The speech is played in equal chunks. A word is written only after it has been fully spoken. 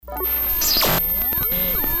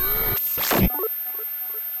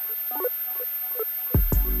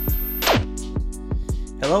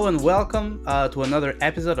Hello and welcome to another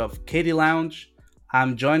episode of Katie Lounge.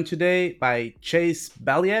 I'm joined today by Chase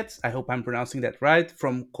Balliet. I hope I'm pronouncing that right,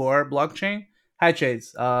 from Core Blockchain. Hi,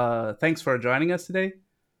 Chase. Thanks for joining us today.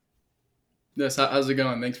 Yes, how's it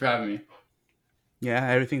going? Thanks for having me. Yeah,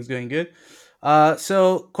 everything's going good.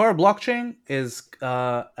 So, Core Blockchain is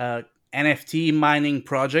a NFT mining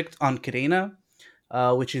project on Kadena,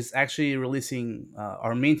 which is actually releasing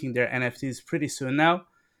or minting their NFTs pretty soon now.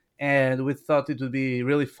 And we thought it would be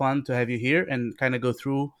really fun to have you here and kind of go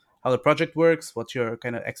through how the project works, what your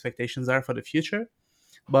kind of expectations are for the future.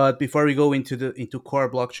 But before we go into core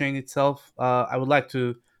blockchain itself, I would like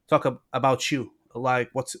to talk about you.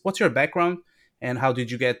 Like, what's your background, and how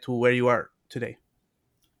did you get to where you are today?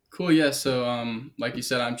 Cool. Yeah. So, like you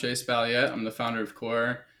said, I'm Chase Balliet. I'm the founder of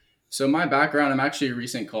Core. So, my background, I'm actually a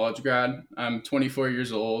recent college grad. I'm 24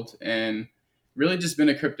 years old and really just been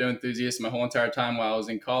a crypto enthusiast my whole entire time while I was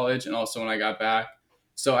in college and also when I got back.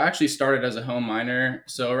 So, I actually started as a home miner.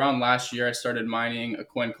 So, around last year, I started mining a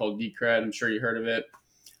coin called Decred. I'm sure you heard of it.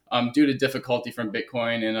 Due to difficulty from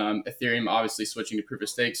Bitcoin and Ethereum, obviously switching to proof of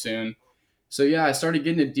stake soon. So yeah, I started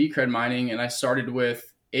getting into Decred mining, and I started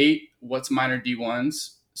with 8 What's Miner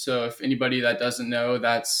D1s. So if anybody that doesn't know,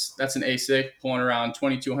 that's an ASIC pulling around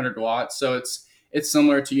 2200 watts. So it's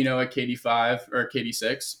similar to a KD5 or a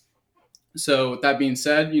KD6. So with that being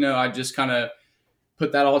said, I just kind of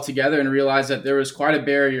put that all together and realized that there was quite a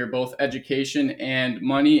barrier, both education and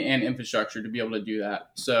money and infrastructure, to be able to do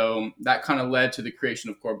that. So that kind of led to the creation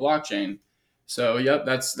of Core Blockchain. So yep,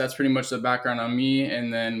 that's pretty much the background on me,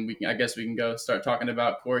 and then I guess we can go start talking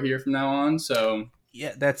about Core here from now on. So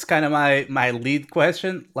Yeah, that's kind of my lead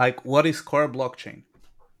question. Like, what is core blockchain?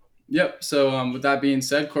 yep. So with that being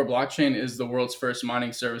said, Core Blockchain is the world's first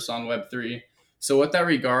mining service on Web3. So what that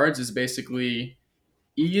regards is basically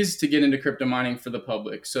ease to get into crypto mining for the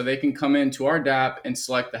public. So they can come into our DApp and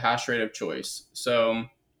select the hash rate of choice. So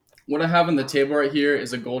what I have on the table right here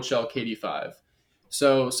is a gold shell KD5.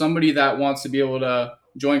 So somebody that wants to be able to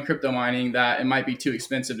join crypto mining that it might be too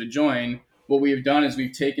expensive to join, what we've done is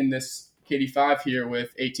we've taken this KD5 here with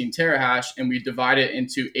 18 terahash and we divide it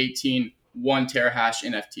into 18 1 terahash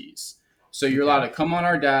NFTs. So you're allowed Okay. to come on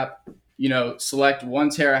our DApp, select 1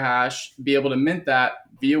 terahash, be able to mint that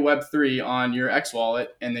via Web3 on your X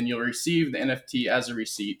wallet, and then you'll receive the NFT as a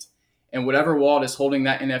receipt. And whatever wallet is holding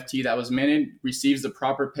that NFT that was minted receives the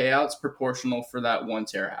proper payouts proportional for that 1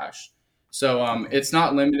 terahash. So Okay. it's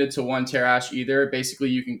not limited to 1 terahash either. Basically,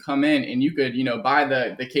 you can come in and you could, buy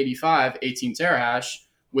the KD5 18 terahash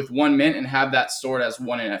with 1 mint and have that stored as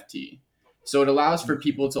one NFT. So it allows for Okay.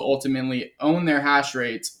 people to ultimately own their hash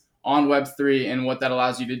rates on Web3. And what that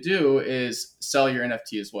allows you to do is sell your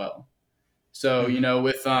NFT as well. So Hmm.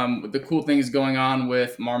 with the cool things going on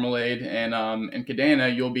with Marmalade and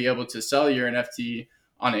Kadena, you'll be able to sell your NFT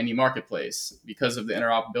on any marketplace because of the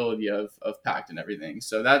interoperability of Pact and everything.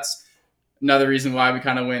 So that's another reason why we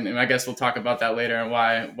kind of went, and I guess we'll talk about that later and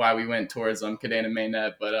why we went towards Kadena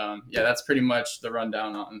mainnet. But yeah, that's pretty much the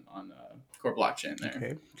rundown on Core Blockchain there.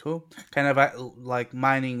 Okay. Cool. Kind of like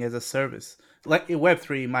mining as a service, like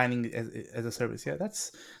Web3 mining as a service. Yeah,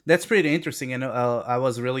 that's pretty interesting. And I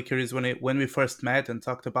was really curious when we first met and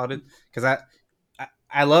talked about it, because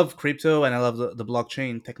I love crypto and I love the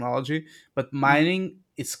blockchain technology, but Mhm. mining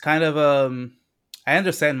it's kind of I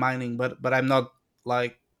understand mining, but I'm not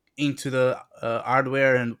like into the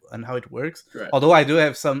hardware and how it works. Correct. Although I do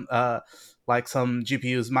have some like some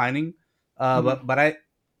GPUs mining, Mhm. but I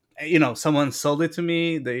someone sold it to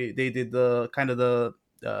me. They did the kind of the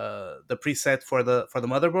preset for the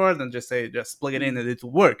motherboard and just plug it in Mhm. and it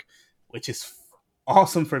will work, which is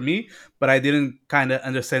awesome for me. But I didn't kind of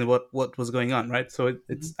understand what was going on, right? So Mhm.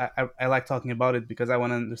 it's I like talking about it because I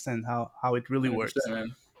want to understand how it really 100%, works.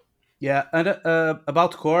 man. Yeah, and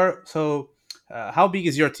about core. So how big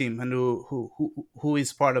is your team, and who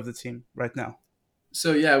is part of the team right now?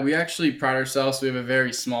 So yeah, we actually pride ourselves. We have a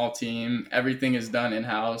very small team. Everything is done in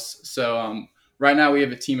house. So right now we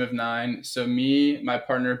have a team of 9. So me, my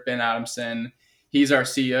partner Ben Adamson, he's our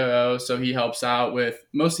COO. So he helps out with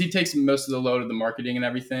most. He takes most of the load of the marketing and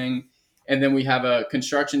everything. And then we have a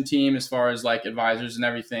construction team as far as like advisors and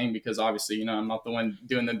everything, because obviously I'm not the one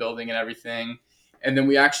doing the building and everything. And then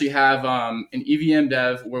we actually have an EVM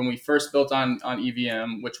dev when we first built on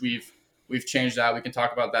EVM, which we've changed that. We can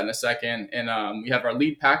talk about that in a second. And we have our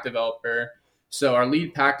lead pack developer. So our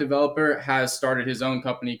lead pack developer has started his own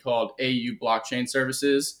company called AU Blockchain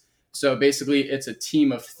Services. So basically, it's a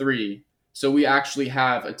team of 3. So we actually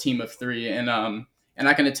have a team of 3, and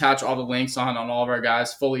I can attach all the links on all of our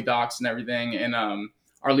guys, fully docs and everything. And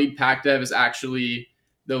our lead pack dev is actually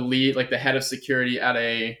the lead, like the head of security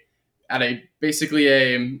at a basically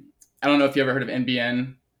a I don't know if you ever heard of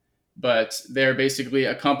NBN, but they're basically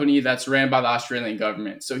a company that's ran by the Australian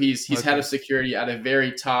government. So he's head of Okay. security at a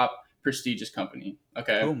very top prestigious company.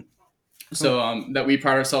 Okay, Cool. Cool. so that we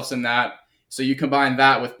pride ourselves in that. So you combine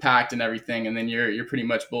that with Pact and everything, and then you're pretty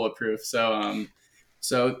much bulletproof. So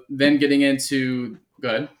then getting into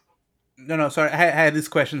good. No, no, sorry. I had this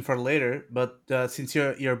question for later, but since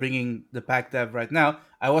you're bringing the pack dev right now,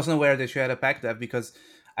 I wasn't aware that you had a pack dev because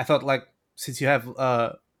I thought like since you have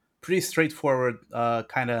pretty straightforward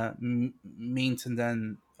kind of means and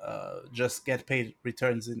then just get paid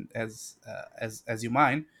returns as you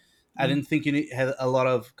mine, I didn't think had a lot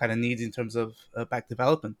of kind of needs in terms of pack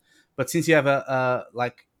development. But since you have a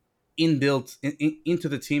like inbuilt into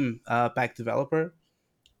the team pack developer,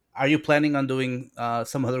 are you planning on doing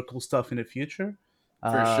some other cool stuff in the future,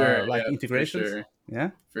 For sure, like yeah, for integrations? sure, Yeah.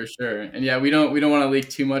 for sure. And yeah, we don't want to leak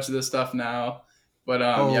too much of this stuff now, but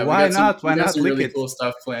Oh, yeah, why not? we Why got not some lick really it? cool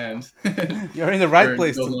stuff planned You're in the right for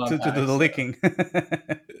place building on to do Pact. the So licking.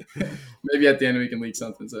 maybe at the end we can leak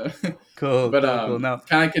something. So, Cool, but cool, cool. Now,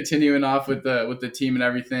 kind of continuing off with the team and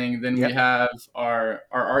everything. Then we yep. have our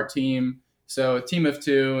art team. So a team of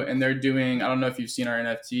two, and they're doing. I don't know if you've seen our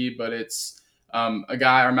NFT, but it's a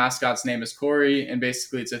guy. Our mascot's name is Corey, and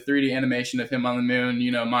basically it's a 3D animation of him on the moon.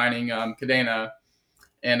 You know, mining Cadena.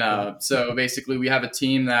 And Cool. so basically, we have a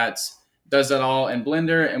team that does that all in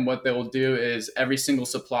Blender. And what they will do is every single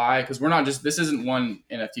supply, because we're not just, this isn't one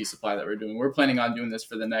NFT supply that we're doing. We're planning on doing this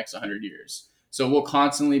for the next 100 years. So we'll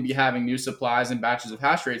constantly be having new supplies and batches of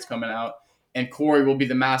hash rates coming out. And Corey will be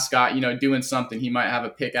the mascot, you know, doing something. He might have a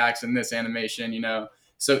pickaxe in this animation, you know.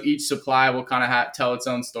 So each supply will kind of tell its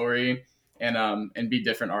own story and be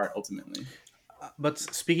different art ultimately. But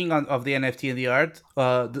speaking of the NFT and the art,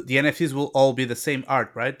 the NFTs will all be the same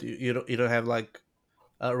art, right? You don't have like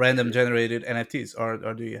random generated NFTs,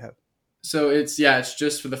 or do you have? So it's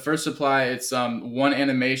just for the first supply, it's one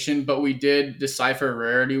animation, but we did decipher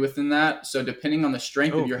rarity within that. So depending on the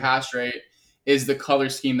strength Oh, of your okay. hash rate is the color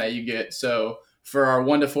scheme that you get. So for our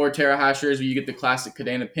 1 to 4 tera hashers, you get the classic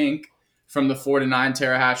Cadena pink. From the 4 to 9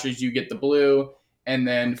 tera hashers, you get the blue, and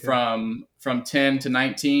then Okay. from 10 to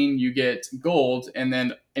 19, you get gold, and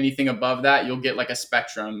then anything above that, you'll get like a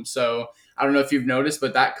spectrum. So I don't know if you've noticed,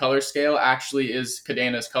 but that color scale actually is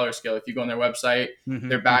Cadena's color scale. If you go on their website, Mm-hmm,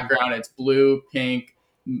 their mm-hmm, background, it's blue, pink,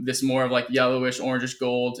 this more of like yellowish, orangish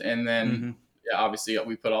gold, and then mm-hmm. yeah, obviously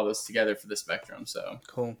we put all this together for the spectrum. So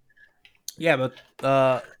Cool. Yeah,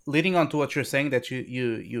 but leading on to what you're saying, that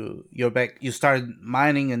you're back, you started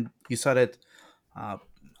mining and you saw that uh,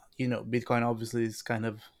 Bitcoin obviously is kind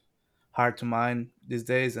of hard to mine these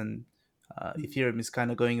days, and Ethereum is kind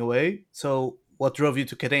of going away. So what drove you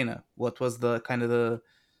to Cadena? What was the kind of the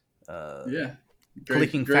uh, yeah,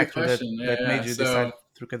 clicking great factor question. Yeah, that yeah. made you decide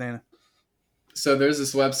through Cadena? So there's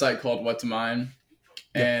this website called What to Mine,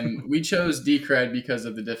 Yep. and we chose Decred because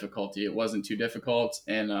of the difficulty. It wasn't too difficult,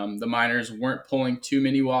 and the miners weren't pulling too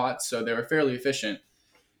many watts, so they were fairly efficient.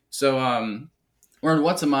 So we're in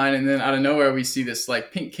What to Mine, and then out of nowhere we see this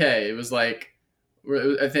like pink K. It was like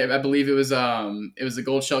I believe it was the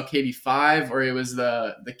Gold Shell KD5 or it was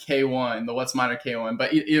the K1, the What's Miner K1.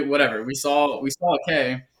 But whatever, we saw a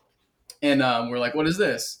K, and we're like, what is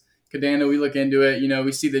this? Cardano, we look into it. You know,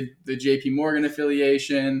 we see the JP Morgan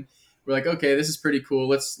affiliation. We're like, okay, this is pretty cool.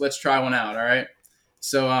 Let's try one out. All right.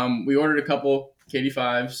 So we ordered a couple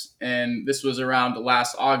KD5s, and this was around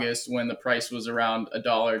last August when the price was around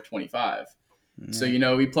 $1.25. So, Yeah. you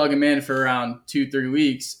know, we plug them in for around 2, 3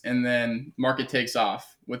 weeks, and then market takes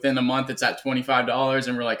off. Within a month, it's at $25,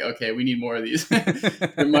 and we're like, okay, we need more of these.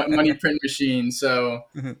 They're money print machines. So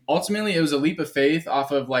ultimately, it was a leap of faith off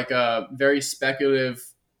of like a very speculative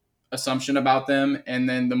assumption about them. And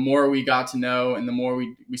then the more we got to know and the more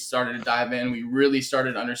we started to dive in, we really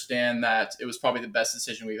started to understand that it was probably the best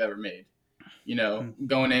decision we've ever made. You know,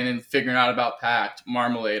 going in and figuring out about Pact,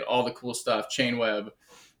 Marmalade, all the cool stuff, Chainweb.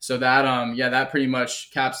 So that that pretty much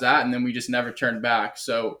caps that, and then we just never turned back.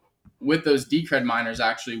 So with those Decred miners,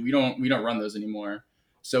 actually, we don't run those anymore.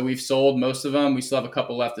 So we've sold most of them. We still have a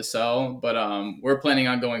couple left to sell, but we're planning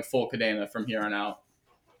on going full Cadena from here on out.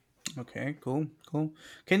 Okay, cool, cool.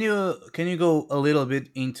 Can you go a little bit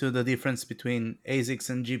into the difference between ASICs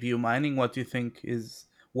and GPU mining? What do you think is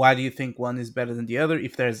why do you think one is better than the other?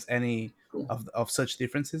 If there's any Cool. of such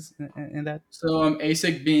differences in that? So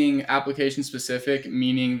ASIC being application specific,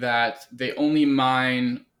 meaning that they only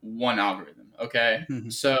mine one algorithm. Okay. Hmm.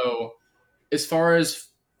 So as far as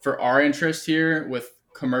for our interest here with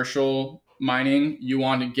commercial mining, you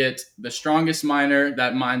want to get the strongest miner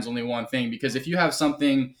that mines only one thing. Because if you have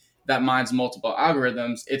something that mines multiple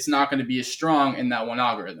algorithms, it's not going to be as strong in that one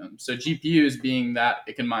algorithm. So GPUs being that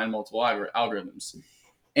it can mine multiple algorithms.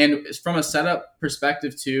 And from a setup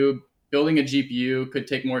perspective too, building a GPU could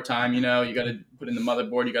take more time. You got to put in the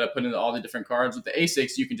motherboard, you got to put in all the different cards. With the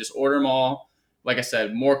ASICs, you can just order them all. Like I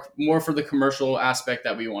said, more for the commercial aspect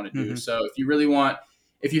that we want to do. Hmm. So if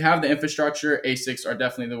you have the infrastructure, ASICs are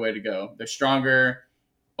definitely the way to go. They're stronger,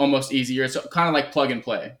 almost easier. It's kind of like plug and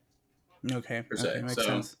play Okay. per Okay. se. Makes So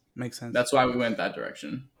sense. Makes sense. that's why we went that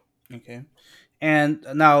direction. Okay. And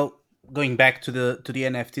now going back to the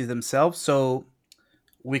NFTs themselves, so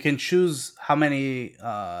we can choose how many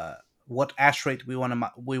what hash rate we want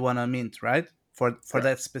to mint, right? For that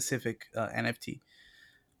Correct. specific NFT.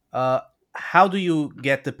 Uh, how do you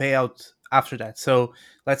get the payout after that? So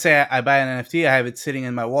let's say I buy an NFT, I have it sitting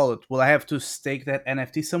in my wallet. Will I have to stake that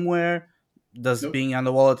NFT somewhere? Does Nope. being on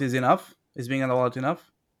the wallet is enough? Is being on the wallet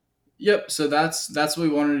enough? Yep. So that's what we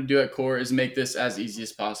wanted to do at Core is make this as easy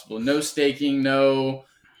as possible. No staking, no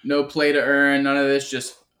play to earn, none of this.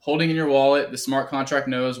 Just holding in your wallet. The smart contract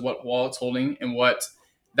knows what wallet's holding and what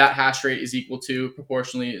that hash rate is equal to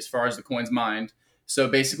proportionally as far as the coins mined. So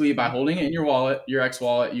basically, by holding it in your wallet, your X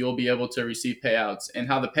wallet, you'll be able to receive payouts. And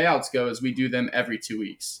how the payouts go is we do them every 2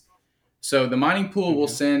 weeks. So the mining pool will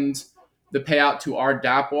Okay. send the payout to our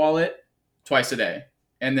DApp wallet twice a day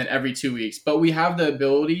and then every 2 weeks. But we have the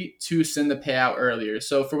ability to send the payout earlier.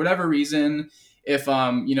 So for whatever reason, if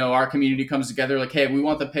our community comes together like, hey, we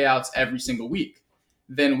want the payouts every single week,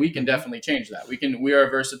 then we can Hmm. definitely change that. We are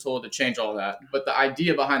versatile to change all that. But the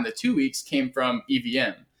idea behind the 2 weeks came from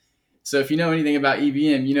EVM. So if you know anything about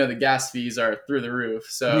EVM, you know the gas fees are through the roof. Yeah,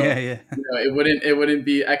 So yeah. it wouldn't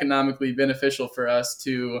be economically beneficial for us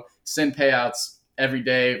to send payouts every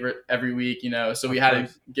day, every week. So we Of had to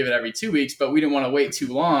course. give it every 2 weeks, but we didn't want to wait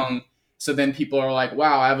too long. So then people are like,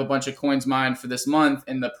 "Wow, I have a bunch of coins mined for this month,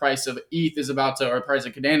 and the price of ETH is about to, or price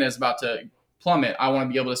of Cardano is about to plummet. I want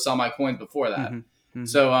to be able to sell my coins before that." Hmm. Hmm.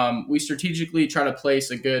 So we strategically try to place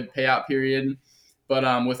a good payout period.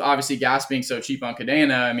 But with obviously gas being so cheap on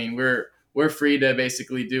Cadena, I mean, we're free to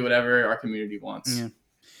basically do whatever our community wants. Yeah.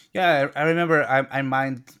 Yeah, I remember I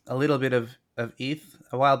mined a little bit of ETH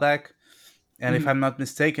a while back, and if Mhm. I'm not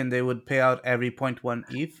mistaken, they would pay out every zero point 0.1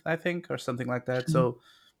 ETH, I think, or something like that. So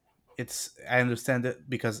it's I understand it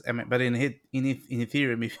because I mean, but in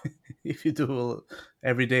Ethereum, if if you do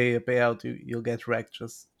every day a payout, you'll get wrecked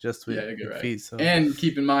just Yeah, you're good, with right. fees. So And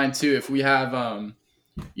keep in mind too, if we have,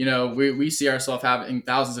 we see ourselves having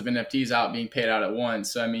thousands of NFTs out being paid out at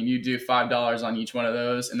once. So I mean, you do $5 on each one of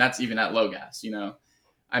those, and that's even at low gas.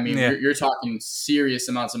 I mean, yeah. you're talking serious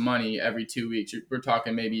amounts of money every 2 weeks. We're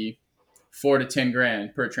talking maybe 4 to 10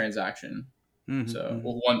 grand per transaction. Hmm. So Hmm.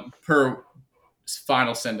 well, one per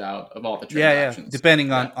final send out of all the Yeah, yeah. transactions. Depending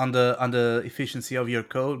Yeah, on the efficiency of your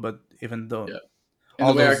code, but even though yeah. And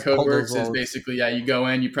the way our code all those works is wallets, basically, yeah, you go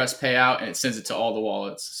in, you press payout, and it sends it to all the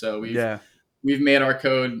wallets. So yeah. we've made our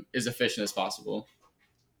code as efficient as possible.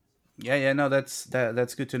 Yeah, yeah, no,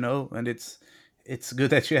 that's good to know, and it's good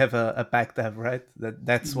that you have a pack tab, right?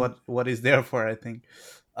 That's what is there for, I think.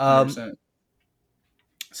 One hundred Um, percent.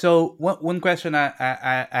 so one question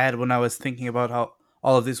I had when I was thinking about how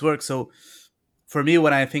all of this works. So for me,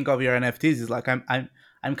 when I think of your NFTs, is like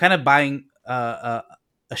I'm kind of buying a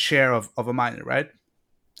share of a miner, right?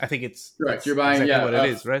 I think Correct. You're it's buying, exactly yeah, what it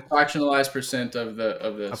a is, right? fractionalized percent of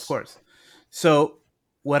Of this. course. So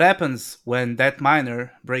what happens when that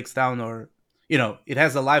miner breaks down, or it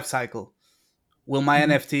has a life cycle? Will my Mhm.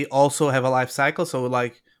 NFT also have a life cycle? So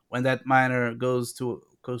like when that miner goes to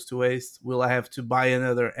waste, will I have to buy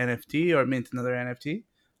another NFT or mint another NFT?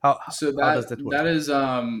 So How does that work?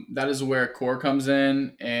 that is where Core comes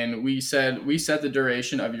in, and we set the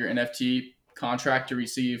duration of your NFT contract to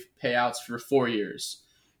receive payouts for 4 years.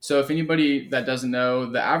 So if anybody that doesn't know,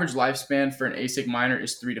 the average lifespan for an ASIC miner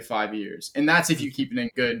is 3 to 5 years, and that's if you Okay. keep it in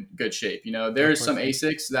good shape. Of There's some course, yeah.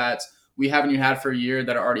 ASICs that we haven't even had for a year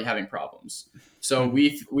that are already having problems. So Hmm.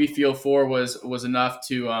 we feel 4 was enough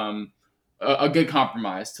to a good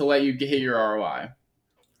compromise to let you hit your ROI.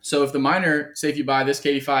 So if the miner, say if you buy this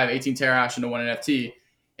KD5 18 terahash into one NFT,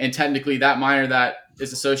 and technically that miner that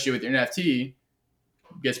is associated with your NFT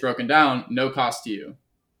gets broken down, no cost to you.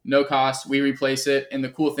 No cost. We replace it. And the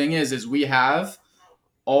cool thing is we have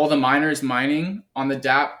all the miners mining on the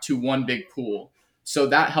DApp to one big pool. So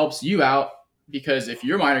that helps you out because if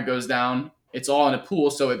your miner goes down, it's all in a pool.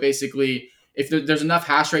 So it basically, if there's enough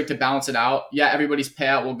hash rate to balance it out, yeah, everybody's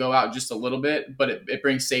payout will go out just a little bit, but it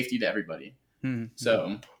brings safety to everybody. Hmm.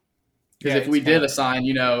 So because Yeah, if it's we kind did of assign,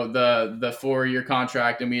 the 4 year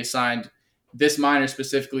contract and we assigned this miner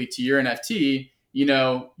specifically to your NFT,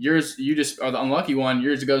 yours, you just are the unlucky one.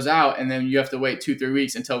 Yours goes out, and then you have to wait 2-3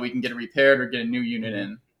 weeks until we can get it repaired or get a new unit Hmm.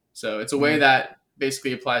 in. So it's a way Yeah. that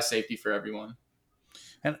basically applies safety for everyone.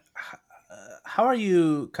 And how are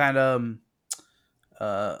you kind of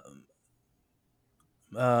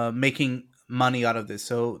uh, making money out of this?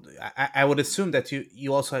 So I would assume that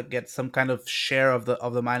you also get some kind of share of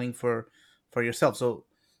the mining for yourself. So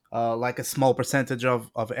like a small percentage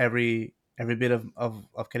of every bit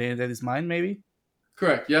of Canadian that is mined, maybe.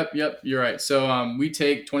 Correct. Yep. Yep. You're right. So we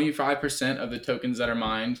take 25% of the tokens that are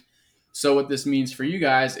mined. So what this means for you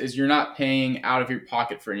guys is you're not paying out of your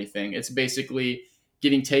pocket for anything. It's basically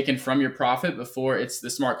getting taken from your profit before it's the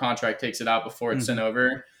smart contract takes it out before it's sent Hmm.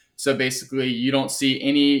 over. So basically, you don't see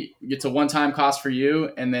any. It's a one-time cost for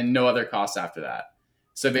you, and then no other costs after that.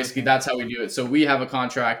 So basically, Okay, that's how we do it. So we have a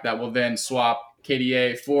contract that will then swap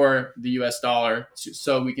KDA for the US dollar,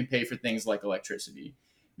 so we can pay for things like electricity,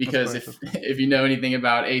 of because course, if of course. if you know anything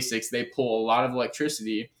about ASICs, they pull a lot of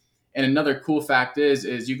electricity. And another cool fact is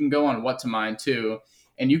you can go on what to mine too,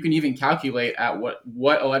 and you can even calculate at what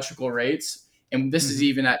electrical rates. And this is Hmm.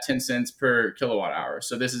 even at 10 cents per kilowatt hour.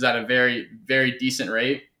 So this is at a very very decent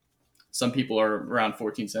rate. Some people are around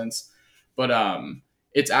 14 cents, but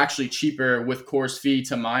it's actually cheaper with Core's fee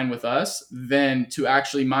to mine with us than to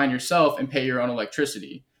actually mine yourself and pay your own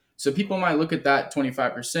electricity. So people might look at that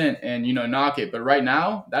 25% and knock it, but right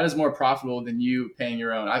now that is more profitable than you paying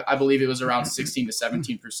your own. I believe it was around 16 to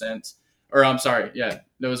 17%, or I'm sorry, yeah,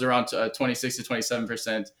 it was around 26 to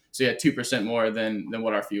 27%. So yeah, 2% more than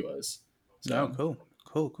what our fee was. No, So cool,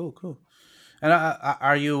 cool, cool, cool. And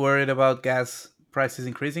are you worried about gas prices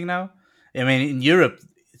increasing now? I mean, in Europe,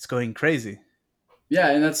 it's going crazy.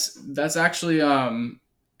 yeah, and that's actually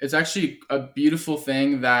it's actually a beautiful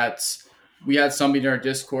thing that we had somebody in our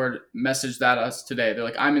Discord message that us today. They're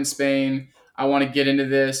like, I'm in Spain. I want to get into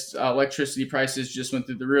this. Electricity prices just went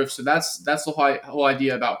through the roof. So that's the whole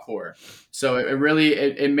idea about Core. So it really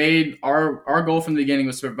it made our goal from the beginning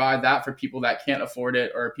was to provide that for people that can't afford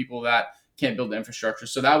it or people that can't build the infrastructure.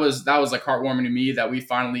 So that was like heartwarming to me that we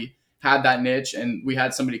finally had that niche and we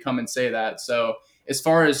had somebody come and say that. So as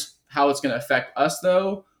far as how it's going to affect us,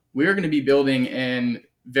 though, we're going to be building in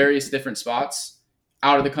various different spots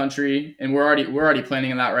out of the country, and we're already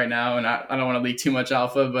planning on that right now. And I don't want to leak too much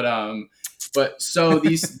alpha, but so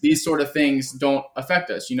these sort of things don't affect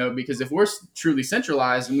us, because if we're truly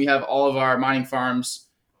centralized and we have all of our mining farms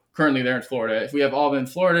currently there in Florida, if we have all of them in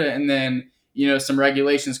Florida, and then some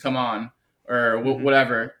regulations come on or Hmm.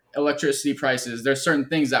 whatever, electricity prices, there's certain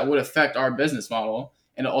things that would affect our business model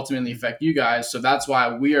and ultimately Hmm. affect you guys. So that's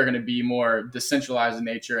why we are going to be more decentralized in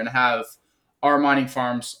nature and have our mining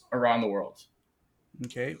farms around the world.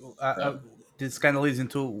 Okay, well, So, this kind of leads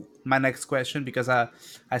into my next question because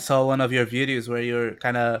I saw one of your videos where you're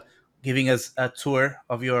kind of giving us a tour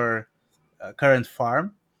of your current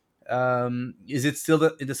farm. Is it still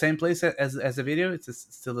in the same place as the video? It's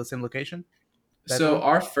still the same location? That so one?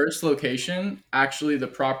 our first location, actually, the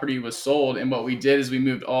property was sold, and what we did is we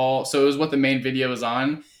moved all. So it was what the main video was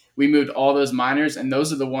on. We moved all those miners, and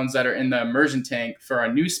those are the ones that are in the immersion tank for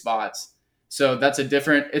our new spots. So that's a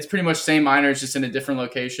different. It's pretty much same miners, just in a different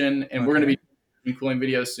location, and we're going to Okay. be doing cooling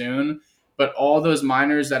videos soon. But all those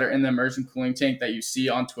miners that are in the immersion cooling tank that you see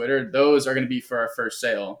on Twitter, those are going to be for our first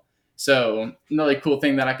sale. So another cool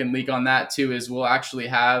thing that I can leak on that too is we'll actually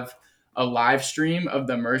have a live stream of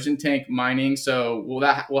the immersion tank mining. So we'll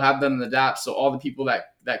have them in the DApp, so all the people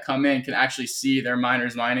that come in can actually see their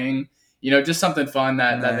miners mining. Just something fun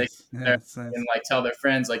that they Nice. can That's and nice. like tell their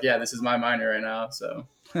friends like, yeah, this is my miner right now. So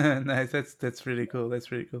Nice. That's really cool.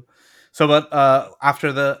 That's really cool. So, but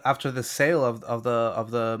after the sale of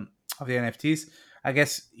the NFTs, I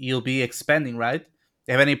guess you'll be expanding, right?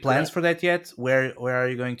 Do you have any plans correct. for that yet? Where are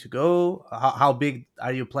you going to go? How big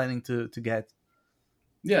are you planning to get?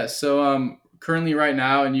 Yeah. So currently right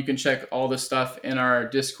now, and you can check all the stuff in our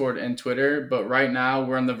Discord and Twitter. But right now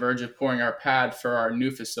we're on the verge of pouring our pad for our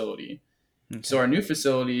new facility. So Okay. our new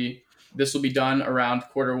facility, this will be done around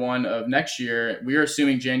quarter 1 of next year. We are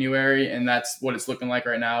assuming January, and that's what it's looking like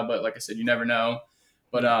right now. But like I said, you never know.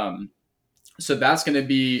 But Yeah. so that's going to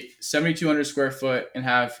be 7,200 square foot and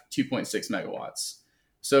have 2.6 megawatts.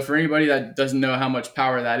 So for anybody that doesn't know how much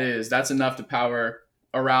power that is, that's enough to power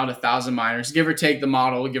around 1,000 miners, give or take the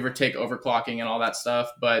model, give or take overclocking and all that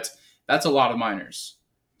stuff. But that's a lot of miners.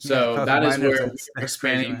 Yeah. A So thousand that is miners. where we are That's crazy,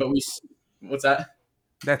 expanding. man. But what's that?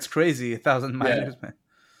 That's crazy. 1,000 Yeah. miners, man.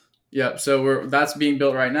 Yep. So that's being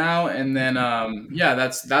built right now, and then yeah,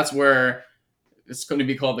 that's where it's going to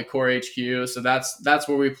be called the Core HQ. So that's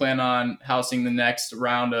where we plan on housing the next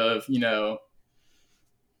round of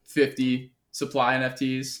 50 supply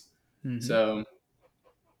NFTs. Hmm. So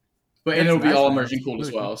but and That's it'll be nice, all man. immersion That's cooled as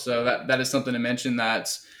really cool. well. So that is something to mention.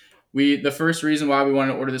 That the first reason why we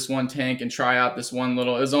wanted to order this one tank and try out this one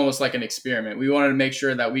little, it was almost like an experiment. We wanted to make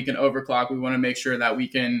sure that we can overclock. We want to make sure that we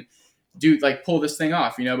can do like pull this thing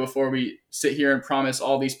off, before we sit here and promise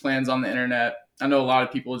all these plans on the internet. I know a lot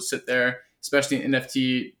of people just sit there, especially in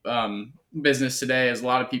NFT business today, as a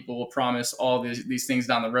lot of people will promise all these things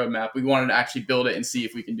down the roadmap. We wanted to actually build it and see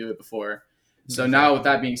if we can do it before. So now with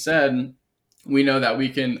Exactly. that being said, we know that we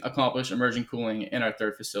can accomplish immersion cooling in our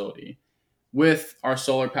third facility with our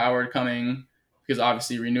solar powered coming, because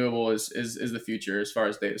obviously renewable is the future as far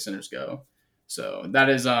as data centers go. So that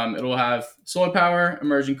is it'll have solar power,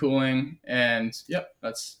 immersion cooling, and yep,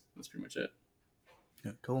 that's pretty much it.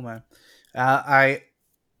 Yeah, cool, man. I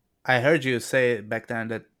heard you say back then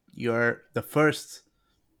that you're the first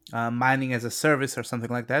mining as a service or something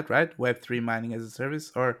like that, right? Web3 mining as a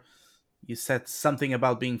service, or you said something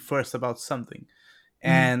about being first about something. Mhm.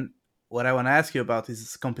 And what I want to ask you about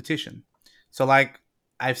is competition. So, like,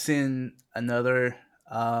 I've seen another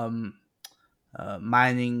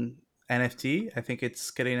mining NFT. I think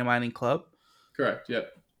it's Carina Mining Club. Correct.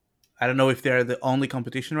 Yep. I don't know if they're the only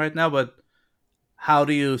competition right now, but how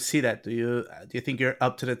do you see that? Do you think you're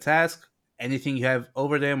up to the task? Anything you have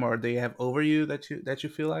over them, or they have over you that you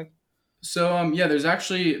feel like? So yeah, there's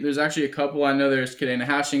actually a couple. I know there's Cadena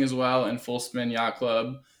Hashing as well and Full Spin Yacht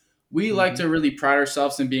Club. We like Mm-hmm. to really pride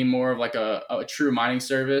ourselves in being more of like a true mining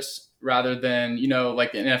service rather than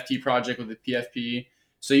like an NFT project with a PFP.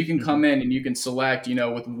 So you can Mm-hmm. come in and you can select,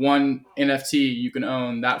 with one NFT you can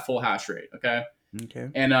own that full hash rate. Okay. Okay.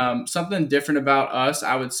 And something different about us,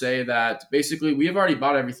 I would say that basically we have already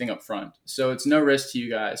bought everything up front. So it's no risk to you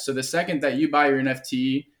guys. So the second that you buy your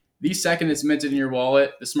NFT, the second it's minted in your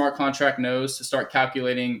wallet, the smart contract knows to start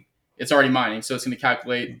calculating. It's already mining. So it's going to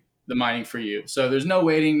calculate the mining for you. So there's no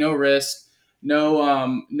waiting, no risk,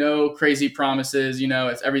 no crazy promises.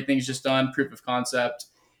 It's everything's just done, proof of concept.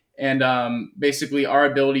 And basically our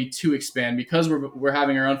ability to expand because we're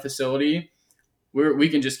having our own facility, we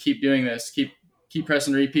can just keep doing this, keep press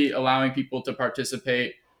and repeat, allowing people to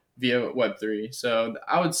participate via Web3. So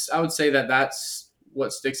I would say that that's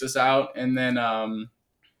what sticks us out. And then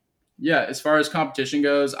yeah, as far as competition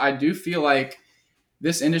goes, I do feel like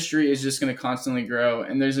this industry is just going to constantly grow,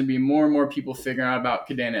 and there's going to be more and more people figuring out about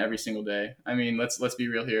Kadena every single day. I mean, let's be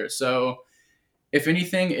real here. So if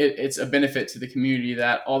anything, it's a benefit to the community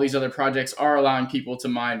that all these other projects are allowing people to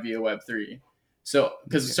mine via Web3. So,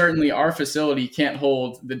 because Okay. certainly our facility can't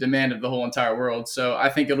hold the demand of the whole entire world. So, I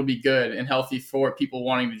think it'll be good and healthy for people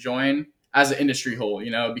wanting to join as an industry whole.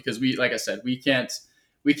 Because like I said, we can't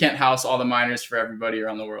house all the miners for everybody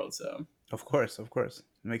around the world. So, Of course,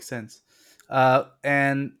 makes sense.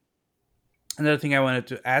 And another thing I wanted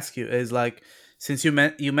to ask you is like, since you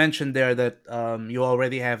mentioned there that you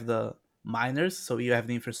already have the miners, so you have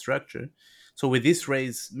the infrastructure. So with this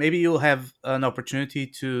raise, maybe you'll have an opportunity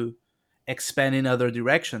to expand in other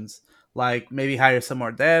directions, like maybe hire some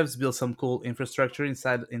more devs, build some cool infrastructure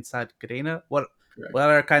inside Garena. What correct.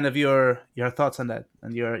 are kind of your thoughts on that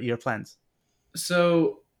and your plans?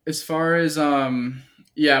 So as far as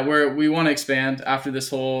yeah, we want to expand after this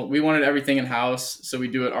whole. We wanted everything in house, so we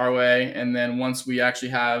do it our way, and then once we actually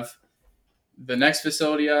have the next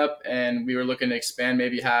facility up, and we were looking to expand,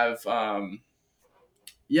 maybe have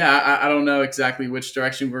yeah, I don't know exactly which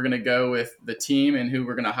direction we're going to go with the team and who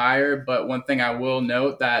we're going to hire, but one thing I will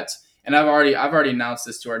note that, and I've already announced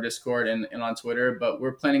this to our Discord and on Twitter, but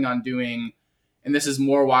we're planning on doing, and this is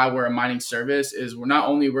more why we're a mining service, is we're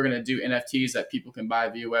going to do NFTs that people can buy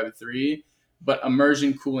via Web3, but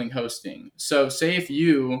immersion cooling hosting. So say if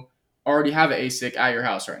you already have an ASIC at your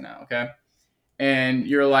house right now, okay, and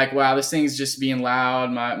you're like, wow, this thing's just being loud.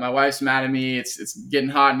 My wife's mad at me. It's getting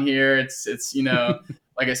hot in here. It's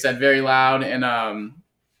like I said, very loud, and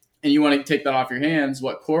you want to take that off your hands.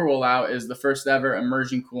 What Core will allow is the first ever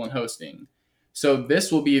immersion cool and hosting. So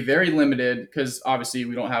this will be very limited because obviously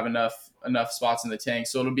we don't have enough spots in the tank.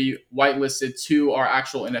 So it'll be whitelisted to our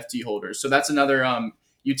actual NFT holders. So that's another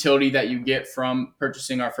utility that you get from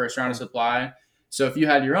purchasing our first round of Cool. supply. So if you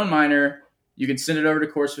had your own miner, you can send it over to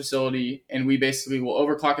Core's facility, and we basically will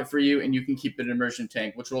overclock it for you, and you can keep it in immersion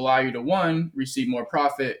tank, which will allow you to one, receive more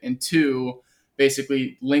profit, and two,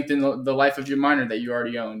 basically lengthen the life of your miner that you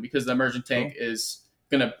already own, because the immersion tank Cool. is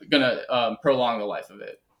gonna prolong the life of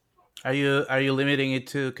it. Are you limiting it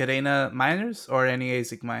to Carena miners or any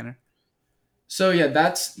ASIC miner? So yeah,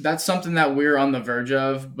 that's something that we're on the verge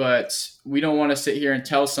of, but we don't want to sit here and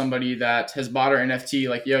tell somebody that has bought our NFT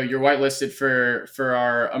like, yo, you're whitelisted for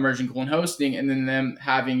our immersion cool and hosting, and then them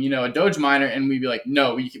having a Doge miner, and we'd be like,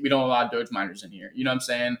 no, we don't allow Doge miners in here. You know what I'm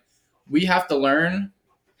saying? We have to learn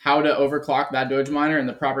how to overclock that Doge miner in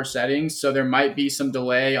the proper settings. So there might be some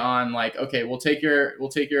delay on like, okay, we'll take your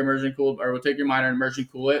immersion cool, or we'll take your miner and immersion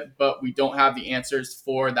cool it, but we don't have the answers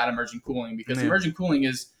for that immersion cooling, because Yeah. immersion cooling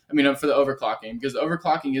is, I mean, for the overclocking, because the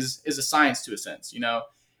overclocking is a science to a sense.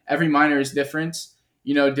 Every miner is different.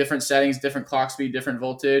 Different settings, different clock speed, different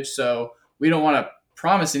voltage. So we don't want to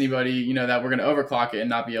promise anybody, that we're going to overclock it and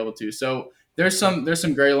not be able to. So Okay. there's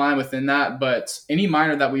some gray line within that, but any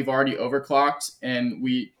miner that we've already overclocked and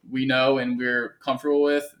we know and we're comfortable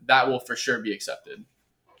with, that will for sure be accepted.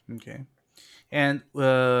 Okay. And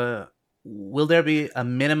will there be a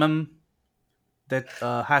minimum that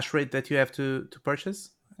hash rate that you have to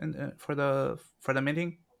purchase and for the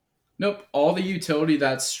minting? Nope, all the utility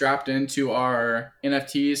that's strapped into our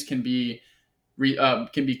NFTs can be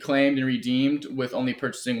claimed and redeemed with only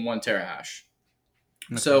purchasing 1 terahash.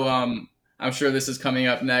 Okay. So I'm sure this is coming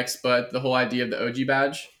up next, but the whole idea of the OG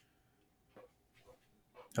badge.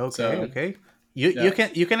 Okay. So Okay. You yeah.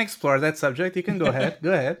 can explore that subject. You can go ahead.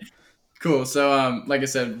 Go ahead. Cool. So, like I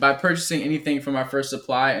said, by purchasing anything from our first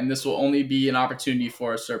supply, and this will only be an opportunity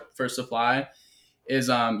for a first supply, is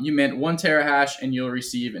you mint 1 terahash and you'll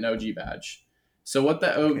receive an OG badge. So, what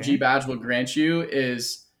the OG Okay. badge will grant you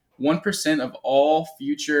is 1% of all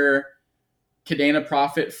future Cadena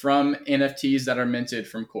profit from NFTs that are minted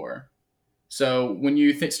from Core. So, when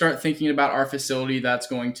you start thinking about our facility that's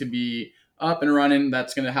going to be up and running,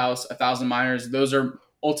 that's going to house 1,000 miners, those are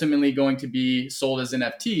ultimately going to be sold as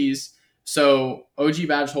NFTs. So OG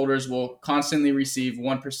badge holders will constantly receive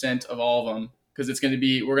 1% of all of them, because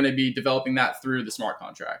we're going to be developing that through the smart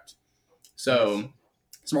contract. Nice. So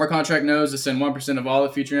smart contract knows to send 1% of all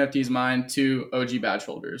the future NFTs mined to OG badge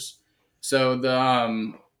holders. So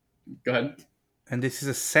go ahead. And this is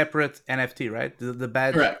a separate NFT, right? The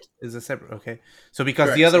badge Correct. is a separate. Okay. So because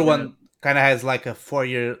the Correct. So other the one kind of has like a 4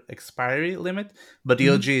 year expiry limit, but the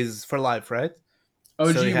mhm. OG is for life, right? So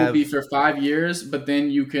you OG will be have. for 5 years, but then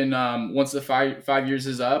you can once the five years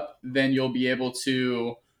is up, then you'll be able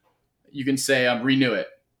to, you can say, renew it.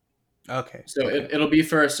 Okay. So Okay. it'll be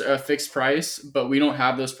for a fixed price, but we don't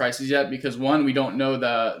have those prices yet, because one, we don't know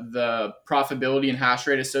the profitability and hash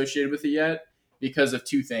rate associated with it yet, because of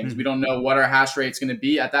two things. We Mhm. don't know what our hash rate is going to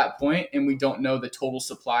be at that point, and we don't know the total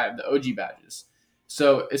supply of the OG badges.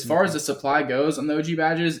 So as far as Okay. the supply goes on the OG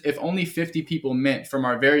badges, if only 50 people mint from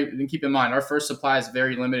our very, and keep in mind, our first supply is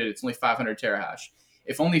very limited. It's only 500 terahash.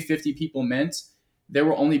 If only 50 people mint, there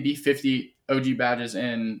will only be 50 OG badges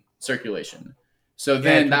in circulation. So Yeah,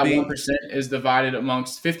 then it would that be 1% is divided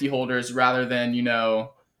amongst 50 holders rather than,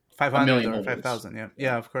 500 1,000,000 or holders. 5,000. Yeah.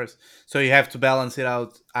 Yeah. Yeah, of course. So you have to balance it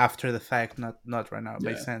out after the fact, not right now.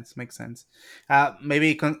 Makes Yeah. sense. Makes sense.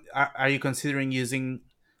 Maybe are you considering using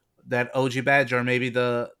that OG badge, or maybe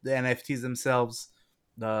the NFTs themselves,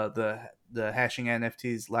 the hashing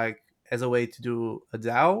NFTs, like as a way to do a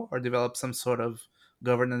DAO or develop some sort of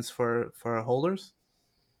governance for holders?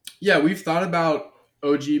 Yeah, we've thought about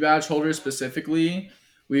OG badge holders specifically.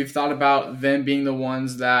 We've thought about them being the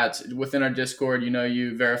ones that within our Discord,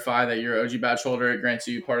 you verify that you're an OG badge holder. It grants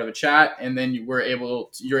you part of a chat, and then you're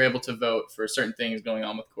able to vote for certain things going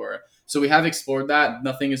on with Core. So we have explored that.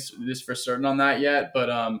 Nothing is for certain on that yet, but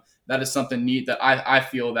that is something neat that I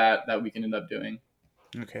feel that we can end up doing.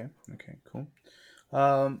 Okay. Okay. Cool.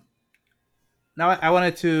 Um, Now I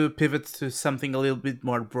wanted to pivot to something a little bit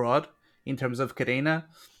more broad in terms of Cadena,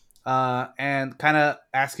 and kind of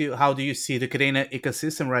ask you, how do you see the Cadena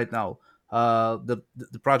ecosystem right now?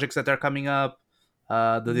 The projects that are coming up,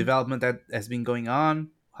 the development that has been going on.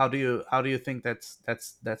 How do you think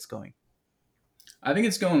that's going? I think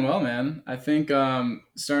it's going well, man. I think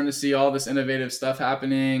starting to see all this innovative stuff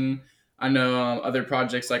happening. I know other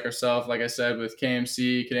projects like ourselves, like I said, with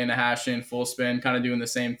KMC, Cadena Hashing, Full Spin, kind of doing the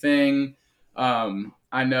same thing.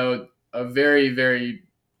 I know a very, very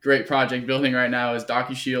great project building right now is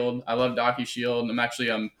DocuShield. I love DocuShield. I'm actually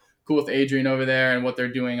cool with Adrian over there and what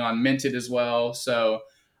they're doing on Minted as well. So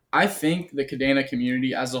I think the Cadena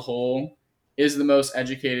community as a whole is the most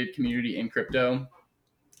educated community in crypto,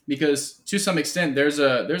 because to some extent there's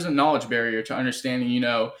a knowledge barrier to understanding,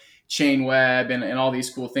 chain web and all these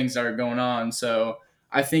cool things that are going on. So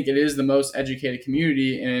I think it is the most educated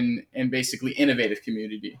community and basically innovative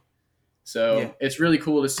community. Yeah, So it's really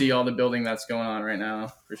cool to see all the building that's going on right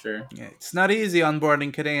now, for sure. yeah. It's not easy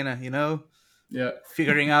onboarding Cadena, Yeah.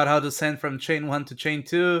 figuring out how to send from chain one to chain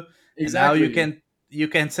two, and now Exactly. you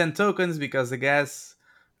can send tokens because the gas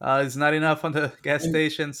is not enough on the gas and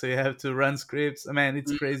station, so you have to run scripts. I mean,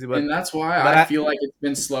 it's crazy, and that's why but I I. feel like it's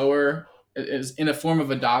been slower, is in a form of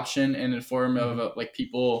adoption and in a form of Mhm. like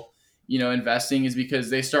people, investing, is because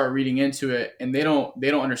they start reading into it and they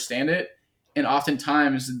don't understand it. And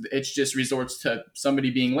oftentimes it's just resorts to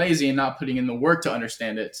somebody being lazy and not putting in the work to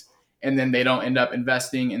understand it. And then they don't end up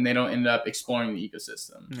investing and they don't end up exploring the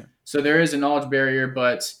ecosystem. Yeah. So there is a knowledge barrier,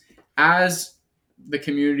 but as the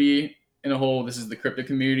community in a whole, this is the crypto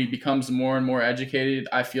community, becomes more and more educated,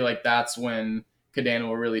 I feel like that's when Cardano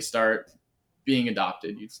will really start being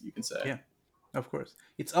adopted, you can say. Yeah. Of course,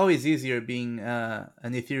 it's always easier being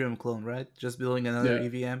an Ethereum clone, right? Just building another Yeah,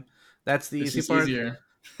 EVM. That's the it's easy just part, easier.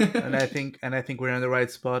 and I think we're in the right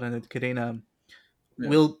spot. And that Kadena Yeah.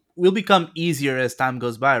 will become easier as time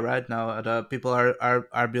goes by. Right now, the people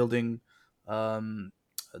are building um,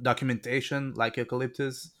 documentation like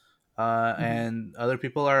Eucalyptus, Mhm. and other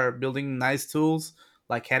people are building nice tools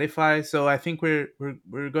like Cadify. So I think we're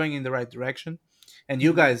going in the right direction. And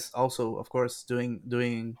you Mhm. guys also, of course,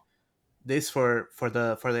 doing this for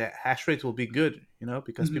the hash rate will be good,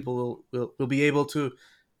 because Mhm. people will be able to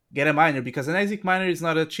get a miner, because an ASIC miner is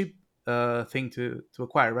not a cheap thing to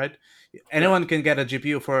acquire, right? Anyone Correct. can get a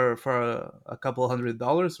GPU for a couple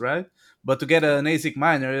 $100, right? But to get Correct. an ASIC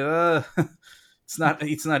miner,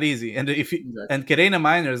 it's not easy. And if you Exactly. and Kadena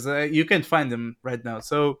miners, you can find them right now.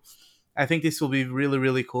 So I think this will be really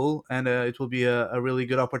really cool, and it will be a really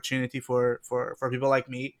good opportunity for people like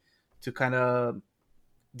me to kind of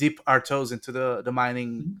dip our toes into the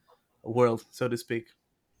mining Mhm. world, so to speak.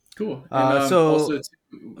 Cool. And also, So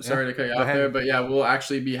yeah, sorry to cut you go off there, ahead. but yeah, we'll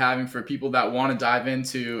actually be having for people that want to dive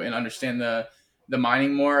into and understand the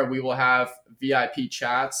mining more. We will have VIP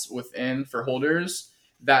chats within for holders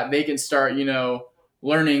that they can start,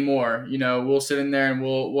 learning more. We'll sit in there and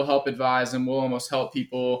we'll help advise and we'll almost help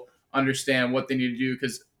people understand what they need to do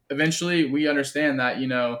because eventually we understand that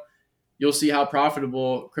you'll see how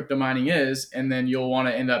profitable crypto mining is, and then you'll want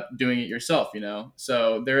to end up doing it yourself.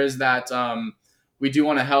 So there is that. We do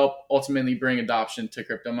want to help ultimately bring adoption to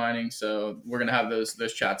crypto mining. So we're gonna have those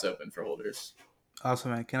chats open for holders.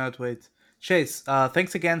 Awesome, I cannot wait. Chase,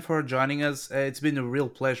 thanks again for joining us. It's been a real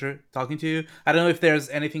pleasure talking to you. I don't know if there's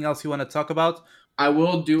anything else you want to talk about. I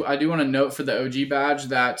do want to note for the OG badge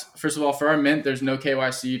that first of all, for our mint, there's no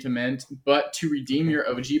KYC to mint, but to redeem Okay. your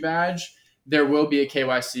OG badge, there will be a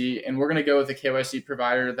KYC, and we're going to go with a KYC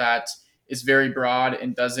provider that is very broad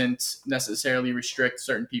and doesn't necessarily restrict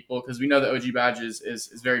certain people because we know the OG badge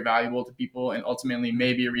is very valuable to people and ultimately Mhm.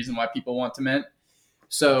 maybe a reason why people want to mint.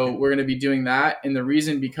 So Okay. we're going to be doing that, and the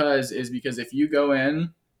reason because if you go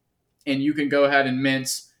in and you can go ahead and mint,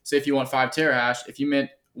 say if you want 5 terahash, if you mint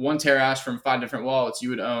 1 terahash from 5 different wallets, you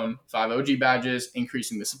would own 5 OG badges,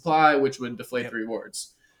 increasing the supply, which would deflate the Yep.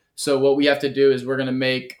 rewards. So what we have to do is we're going to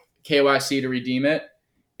make KYC to redeem it.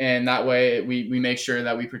 And that way we make sure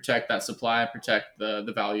that we protect that supply and protect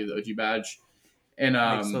the value of the OG badge. And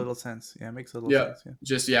Makes total sense. Yeah, makes total yeah, sense. Yeah.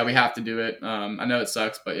 just yeah, we have to do it. I know it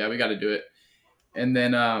sucks, but yeah, we got to do it. And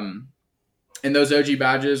then and those OG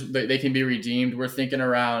badges they can be redeemed. We're thinking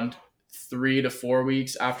around 3 to 4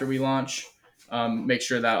 weeks after we launch. Make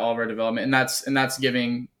sure that all of our development and that's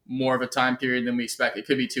giving more of a time period than we expect. It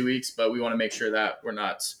could be 2 weeks, but we want to make sure that we're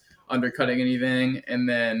not undercutting anything. And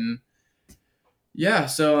then yeah,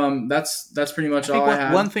 so that's pretty I much all think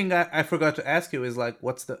I one had. thing I forgot to ask you is like,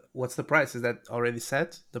 what's the price? Is that already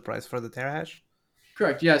set? The price for the terahash?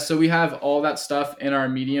 Correct. Yeah. So we have all that stuff in our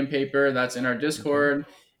Medium paper that's in our Okay. Discord,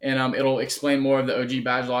 and it'll explain more of the OG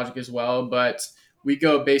badge logic as well. But we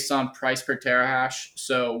go based on price per terahash.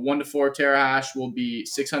 So 1 to 4 terahash will be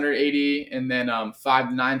 680, and then 5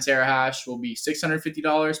 to 9 terahash will be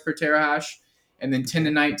 $650 per terahash, and then 10 to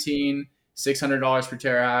Okay. 19, $600 per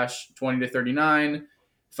terahash, 20 to 39,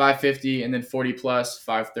 550, and then 40 plus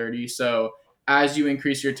 530. So as you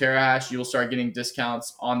increase your terahash, you'll start getting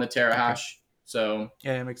discounts on the Okay. terahash. So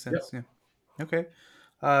Yeah, it makes yep. sense. Yeah. Okay.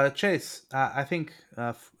 Chase, I think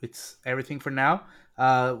it's everything for now.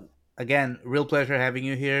 Again, real pleasure having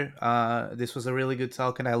you here. This was a really good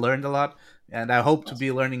talk, and I learned a lot. And I hope to be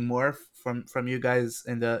Awesome. learning more from you guys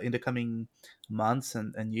in the coming months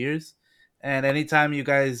and years. And anytime you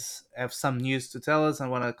guys have some news to tell us and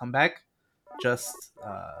want to come back, just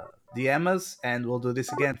DM us, and we'll do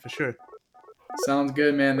this again for sure. Sounds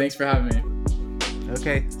good, man. Thanks for having me.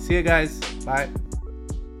 Okay. See you guys. Bye.